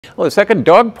Well, a second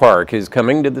dog park is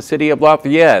coming to the City of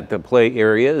Lafayette. The play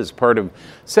area is part of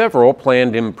several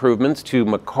planned improvements to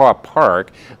McCaw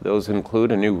Park. Those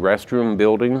include a new restroom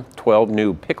building, 12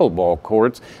 new pickleball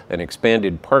courts, an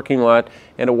expanded parking lot,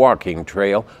 and a walking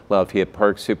trail. Lafayette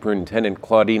Park Superintendent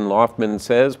Claudine Loftman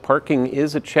says parking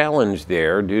is a challenge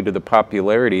there due to the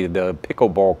popularity of the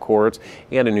pickleball courts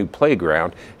and a new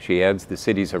playground. She adds the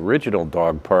city's original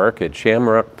dog park at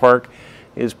Shamrock Park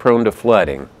is prone to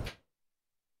flooding.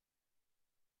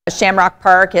 Shamrock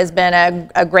Park has been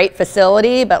a great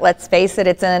facility, but let's face it,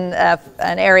 it's in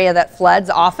an area that floods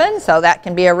often, so that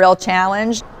can be a real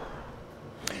challenge.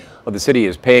 Well, the city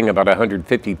is paying about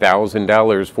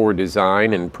 $150,000 for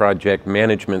design and project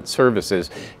management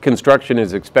services. Construction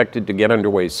is expected to get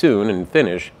underway soon and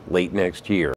finish late next year.